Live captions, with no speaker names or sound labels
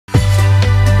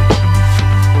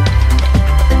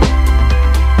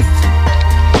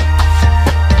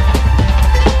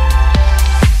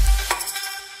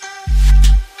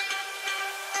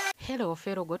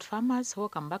fellow goat farmers,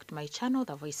 welcome back to my channel,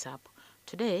 The Voice Up.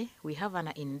 Today we have an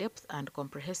in-depth and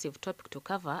comprehensive topic to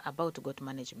cover about goat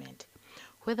management.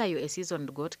 Whether you're a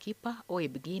seasoned goat keeper or a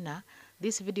beginner,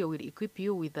 this video will equip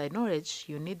you with the knowledge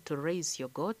you need to raise your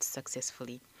goats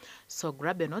successfully. So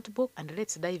grab a notebook and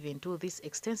let's dive into this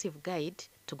extensive guide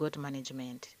to goat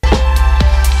management.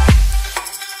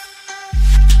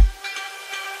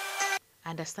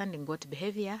 Understanding goat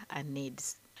behavior and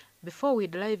needs. Before we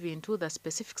dive into the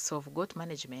specifics of goat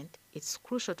management, it's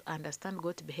crucial to understand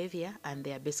goat behavior and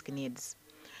their basic needs.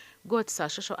 Goats are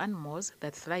social animals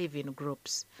that thrive in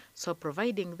groups, so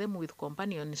providing them with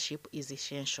companionship is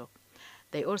essential.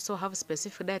 They also have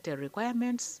specific dietary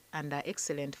requirements and are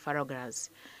excellent farrowers.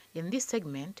 In this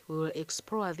segment, we will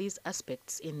explore these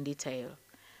aspects in detail.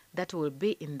 That will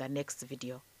be in the next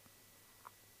video.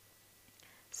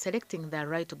 Selecting the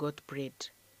right goat breed.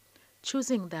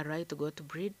 Choosing the right goat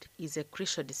breed is a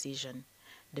crucial decision,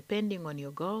 depending on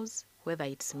your goals, whether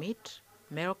it's meat,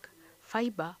 milk,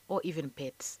 fiber, or even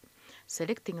pets.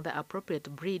 Selecting the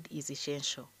appropriate breed is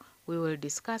essential. We will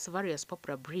discuss various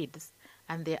popular breeds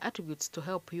and their attributes to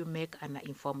help you make an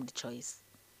informed choice.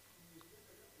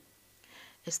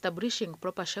 Establishing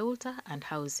proper shelter and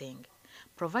housing.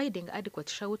 Providing adequate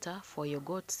shelter for your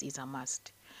goats is a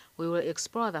must. We will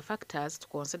explore the factors to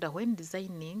consider when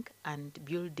designing and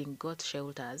building goat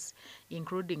shelters,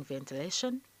 including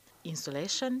ventilation,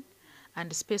 insulation,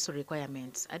 and space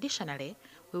requirements. Additionally,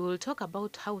 we will talk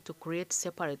about how to create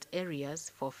separate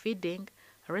areas for feeding,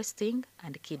 resting,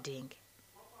 and kidding.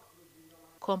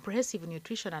 Comprehensive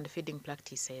nutrition and feeding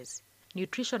practices.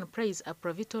 Nutrition plays a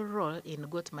pivotal role in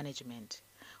goat management.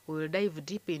 We will dive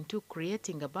deep into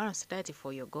creating a balanced diet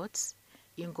for your goats,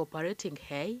 incorporating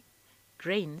hay,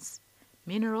 grains,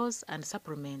 minerals, and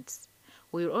supplements.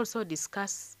 We will also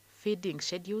discuss feeding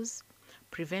schedules,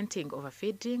 preventing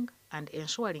overfeeding, and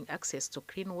ensuring access to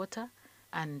clean water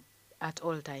and at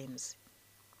all times.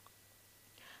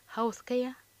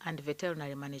 Healthcare and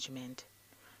veterinary management.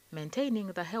 Maintaining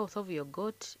the health of your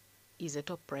goat is a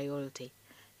top priority.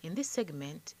 In this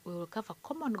segment, we will cover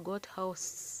common goat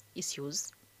health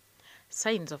issues,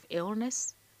 signs of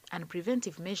illness, and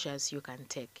preventive measures you can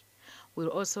take. We'll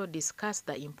also discuss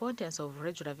the importance of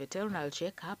regular veterinary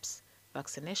checkups,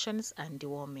 vaccinations, and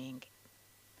deworming.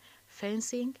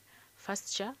 Fencing,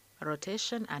 pasture,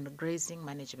 rotation, and grazing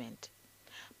management.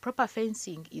 Proper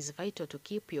fencing is vital to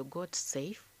keep your goats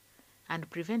safe and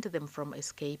prevent them from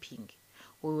escaping.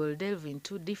 We will delve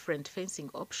into different fencing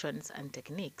options and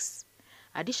techniques.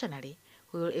 Additionally,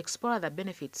 we will explore the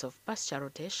benefits of pasture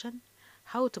rotation,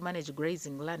 how to manage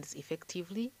grazing lands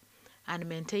effectively, and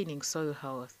maintaining soil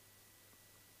health.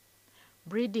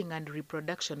 Breeding and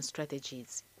reproduction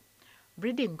strategies.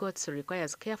 Breeding goats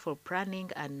requires careful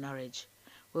planning and knowledge.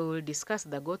 We will discuss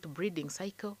the goat breeding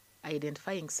cycle,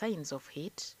 identifying signs of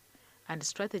heat, and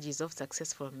strategies of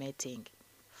successful mating.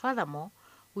 Furthermore,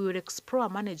 we will explore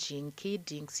managing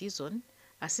kidding season,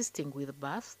 assisting with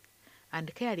birth,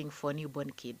 and caring for newborn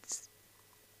kids.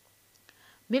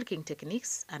 Milking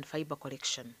techniques and fiber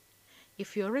collection.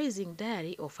 If you're raising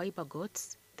dairy or fiber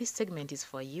goats, this segment is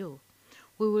for you.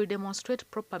 We will demonstrate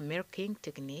proper milking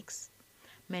techniques,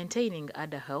 maintaining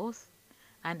udder health,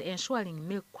 and ensuring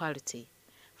milk quality.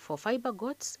 For fiber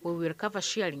goats, we will cover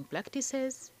shearing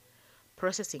practices,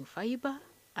 processing fiber,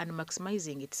 and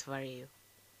maximizing its value.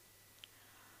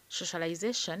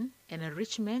 Socialization,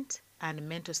 enrichment, and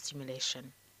mental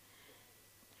stimulation.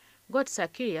 Goats are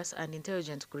curious and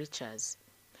intelligent creatures.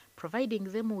 Providing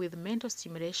them with mental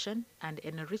stimulation and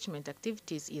enrichment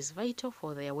activities is vital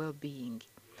for their well-being.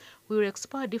 We will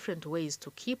explore different ways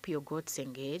to keep your goats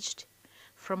engaged,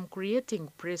 from creating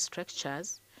play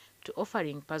structures to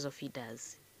offering puzzle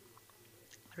feeders.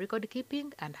 Record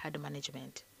keeping and herd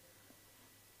management.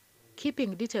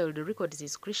 Keeping detailed records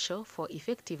is crucial for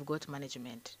effective goat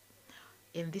management.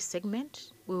 In this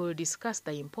segment, we will discuss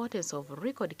the importance of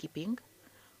record keeping,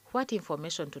 what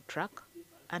information to track,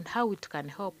 and how it can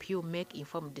help you make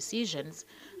informed decisions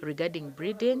regarding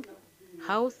breeding,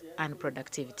 health, and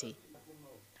productivity.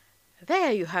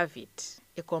 There you have it,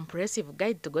 a comprehensive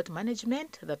guide to goat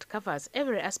management that covers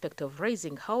every aspect of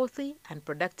raising healthy and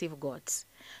productive goats.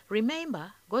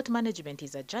 Remember, goat management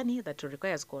is a journey that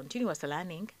requires continuous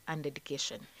learning and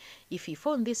dedication. If you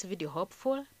found this video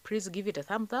helpful, please give it a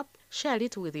thumbs up, share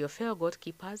it with your fellow goat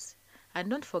keepers, and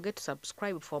don't forget to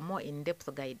subscribe for more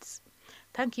in-depth guides.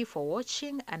 Thank you for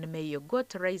watching, and may your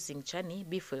goat raising journey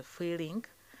be fulfilling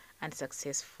and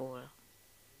successful.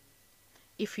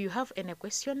 If you have any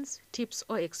questions, tips,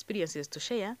 or experiences to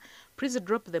share, please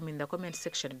drop them in the comment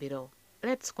section below.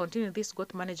 Let's continue this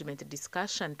goat management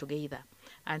discussion together.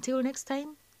 Until next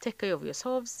time, take care of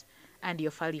yourselves and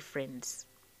your furry friends.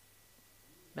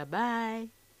 Bye-bye.